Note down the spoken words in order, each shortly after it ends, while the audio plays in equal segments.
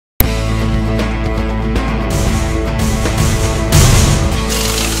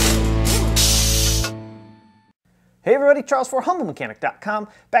Hey everybody, Charles for HumbleMechanic.com,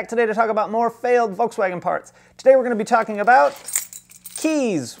 back today to talk about more failed Volkswagen parts. Today we're going to be talking about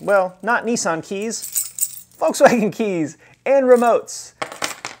keys. Well, not Nissan keys, Volkswagen keys and remotes.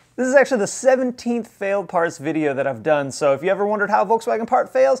 This is actually the 17th failed parts video that I've done, so if you ever wondered how a Volkswagen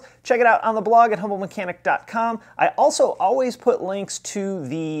part fails, check it out on the blog at HumbleMechanic.com. I also always put links to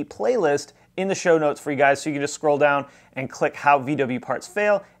the playlist in the show notes for you guys, so you can just scroll down and click how VW parts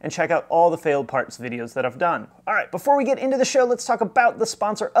fail and check out all the failed parts videos that I've done. All right, before we get into the show, let's talk about the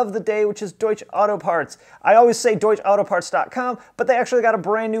sponsor of the day, which is Deutsche Auto Parts. I always say DeutscheAutoparts.com, but they actually got a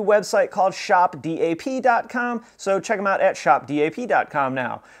brand new website called ShopDAP.com, so check them out at ShopDAP.com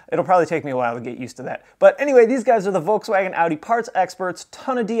now. It'll probably take me a while to get used to that. But anyway, these guys are the Volkswagen Audi parts experts,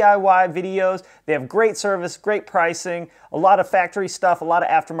 ton of DIY videos. They have great service, great pricing, a lot of factory stuff, a lot of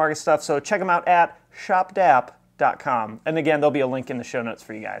aftermarket stuff, so check them out at ShopDAP.com. And again, there'll be a link in the show notes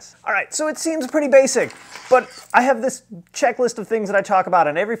for you guys. All right, so it seems pretty basic, but I have this checklist of things that I talk about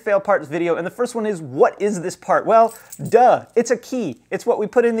in every failed parts video, and the first one is, what is this part? Well, duh, it's a key. It's what we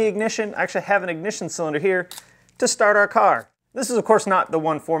put in the ignition. I actually have an ignition cylinder here to start our car. This is, of course, not the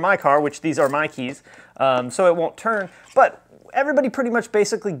one for my car, which these are my keys, so it won't turn, but everybody pretty much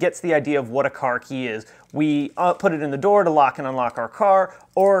basically gets the idea of what a car key is. We put it in the door to lock and unlock our car,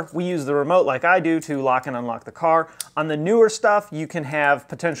 or we use the remote like I do to lock and unlock the car. On the newer stuff, you can have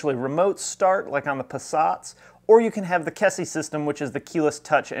potentially remote start, like on the Passats, or you can have the KESI system, which is the keyless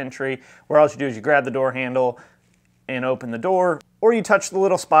touch entry, where all you do is you grab the door handle and open the door, or you touch the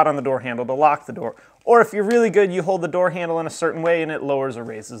little spot on the door handle to lock the door. Or if you're really good, you hold the door handle in a certain way and it lowers or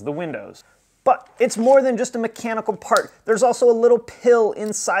raises the windows. But it's more than just a mechanical part. There's also a little pill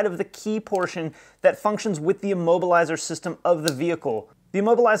inside of the key portion that functions with the immobilizer system of the vehicle. The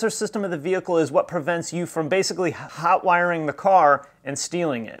immobilizer system of the vehicle is what prevents you from basically hot wiring the car and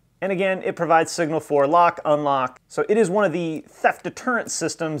stealing it. And again, it provides signal for lock, unlock. So it is one of the theft deterrent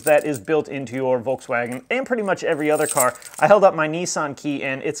systems that is built into your Volkswagen and pretty much every other car. I held up my Nissan key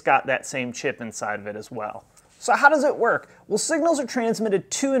and it's got that same chip inside of it as well. So how does it work? Well, signals are transmitted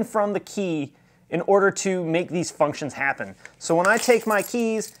to and from the key in order to make these functions happen. So when I take my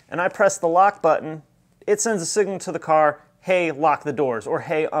keys and I press the lock button, it sends a signal to the car, hey, lock the doors, or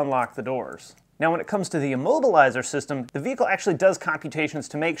hey, unlock the doors. Now when it comes to the immobilizer system, the vehicle actually does computations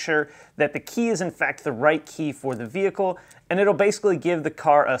to make sure that the key is in fact the right key for the vehicle, and it'll basically give the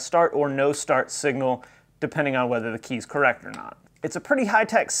car a start or no start signal depending on whether the key is correct or not. It's a pretty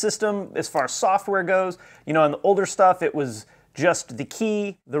high-tech system as far as software goes. You know, on the older stuff, it was just the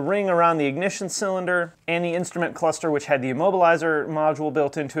key, the ring around the ignition cylinder, and the instrument cluster, which had the immobilizer module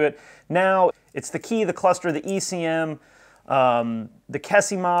built into it. Now, it's the key, the cluster, the ECM, the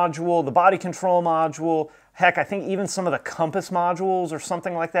KESI module, the body control module. Heck, I think even some of the compass modules or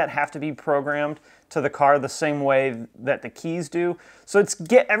something like that have to be programmed to the car the same way that the keys do. So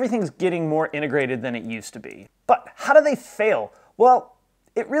everything's getting more integrated than it used to be. But how do they fail? Well,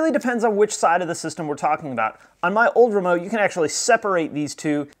 it really depends on which side of the system we're talking about. On my old remote, you can actually separate these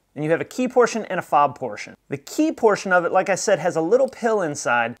two, and you have a key portion and a fob portion. The key portion of it, like I said, has a little pill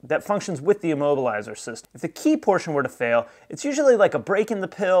inside that functions with the immobilizer system. If the key portion were to fail, it's usually like a break in the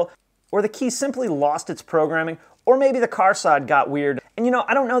pill, or the key simply lost its programming, or maybe the car side got weird. And you know,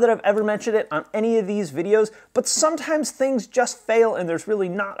 I don't know that I've ever mentioned it on any of these videos, but sometimes things just fail and there's really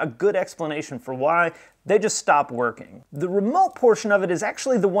not a good explanation for why. They just stop working. The remote portion of it is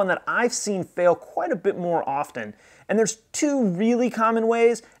actually the one that I've seen fail quite a bit more often. And there's two really common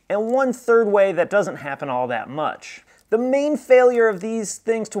ways and one third way that doesn't happen all that much. The main failure of these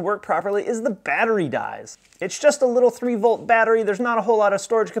things to work properly is the battery dies. It's just a little 3-volt battery, there's not a whole lot of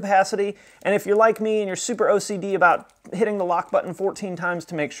storage capacity, and if you're like me and you're super OCD about hitting the lock button 14 times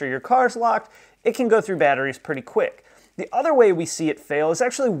to make sure your car's locked, it can go through batteries pretty quick. The other way we see it fail is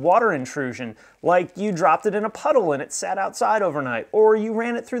actually water intrusion, like you dropped it in a puddle and it sat outside overnight, or you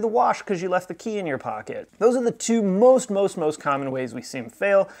ran it through the wash because you left the key in your pocket. Those are the two most common ways we see them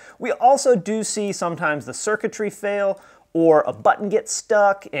fail. We also do see sometimes the circuitry fail, or a button gets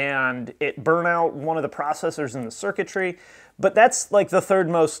stuck and it burn out one of the processors in the circuitry, but that's like the third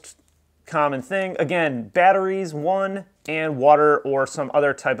most common thing. Again, batteries, one, and water or some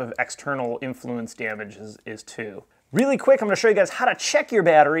other type of external influence damage is two. Really quick, I'm going to show you guys how to check your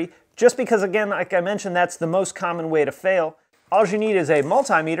battery, just because, again, like I mentioned, that's the most common way to fail. All you need is a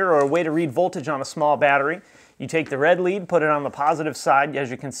multimeter or a way to read voltage on a small battery. You take the red lead, put it on the positive side, as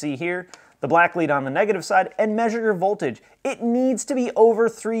you can see here, the black lead on the negative side, and measure your voltage. It needs to be over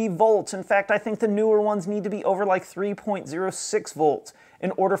 3 volts. In fact, I think the newer ones need to be over like 3.06 volts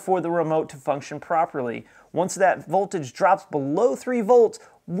in order for the remote to function properly. Once that voltage drops below 3 volts,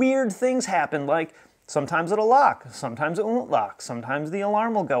 weird things happen, like Sometimes it'll lock, sometimes it won't lock, sometimes the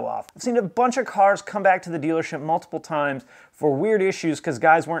alarm will go off. I've seen a bunch of cars come back to the dealership multiple times for weird issues because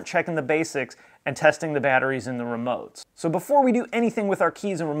guys weren't checking the basics and testing the batteries in the remotes. So before we do anything with our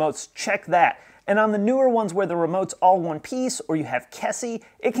keys and remotes, check that. And on the newer ones where the remote's all one piece or you have Kessie,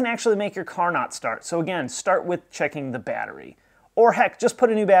 it can actually make your car not start. So again, start with checking the battery. Or heck, just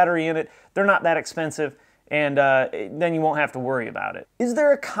put a new battery in it. They're not that expensive. And then you won't have to worry about it. Is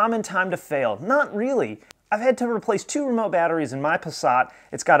there a common time to fail? Not really. I've had to replace 2 remote batteries in my Passat.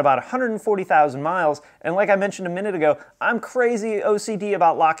 It's got about 140,000 miles, and like I mentioned a minute ago, I'm crazy OCD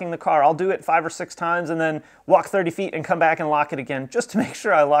about locking the car. I'll do it 5 or 6 times and then walk 30 feet and come back and lock it again just to make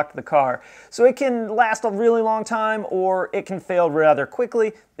sure I locked the car. So it can last a really long time or it can fail rather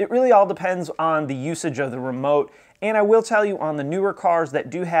quickly. It really all depends on the usage of the remote. And I will tell you, on the newer cars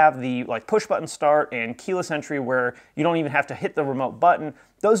that do have the push button start and keyless entry where you don't even have to hit the remote button,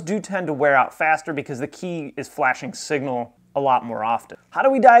 those do tend to wear out faster because the key is flashing signal a lot more often. How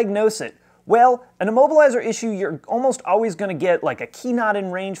do we diagnose it? Well, an immobilizer issue, you're almost always going to get like a key not in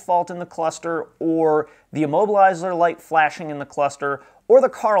range fault in the cluster, or the immobilizer light flashing in the cluster, or the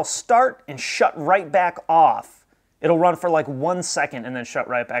car will start and shut right back off. It'll run for like 1 second and then shut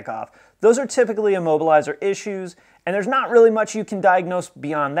right back off. Those are typically immobilizer issues, and there's not really much you can diagnose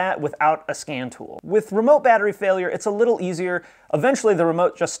beyond that without a scan tool. With remote battery failure, it's a little easier. Eventually the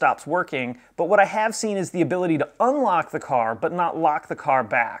remote just stops working, but what I have seen is the ability to unlock the car but not lock the car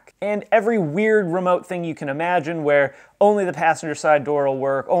back. And every weird remote thing you can imagine where only the passenger side door will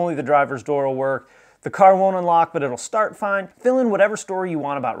work, only the driver's door will work, the car won't unlock, but it'll start fine. Fill in whatever story you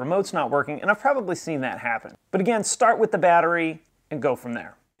want about remotes not working, and I've probably seen that happen. But again, start with the battery and go from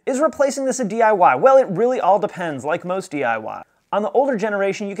there. Is replacing this a DIY? Well, it really all depends, like most DIY. On the older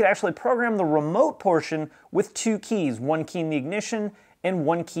generation, you could actually program the remote portion with 2 keys, 1 key in the ignition and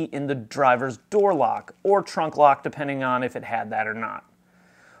 1 key in the driver's door lock, or trunk lock, depending on if it had that or not.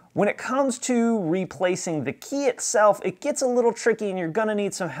 When it comes to replacing the key itself, it gets a little tricky and you're gonna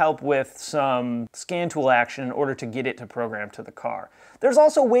need some help with some scan tool action in order to get it to program to the car. There's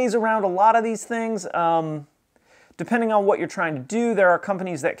also ways around a lot of these things. Depending on what you're trying to do, there are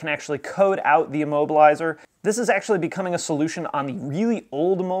companies that can actually code out the immobilizer. This is actually becoming a solution on the really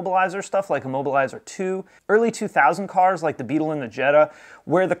old immobilizer stuff like Immobilizer 2, early 2000 cars like the Beetle and the Jetta,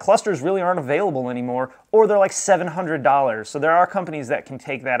 where the clusters really aren't available anymore, or they're like $700. So there are companies that can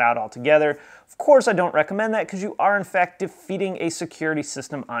take that out altogether. Of course, I don't recommend that because you are in fact defeating a security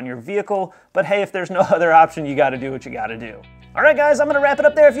system on your vehicle, but hey, if there's no other option, you gotta do what you gotta do. Alright guys, I'm going to wrap it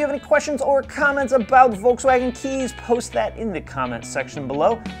up there. If you have any questions or comments about Volkswagen keys, post that in the comments section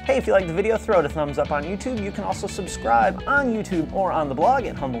below. Hey, if you liked the video, throw it a thumbs up on YouTube. You can also subscribe on YouTube or on the blog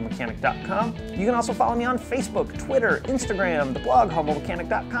at humblemechanic.com. You can also follow me on Facebook, Twitter, Instagram, the blog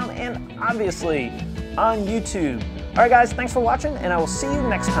humblemechanic.com, and obviously on YouTube. Alright guys, thanks for watching, and I will see you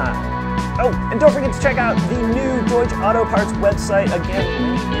next time. Oh, and don't forget to check out the new Deutsch Auto Parts website, again,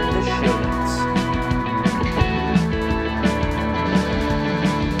 linked in the show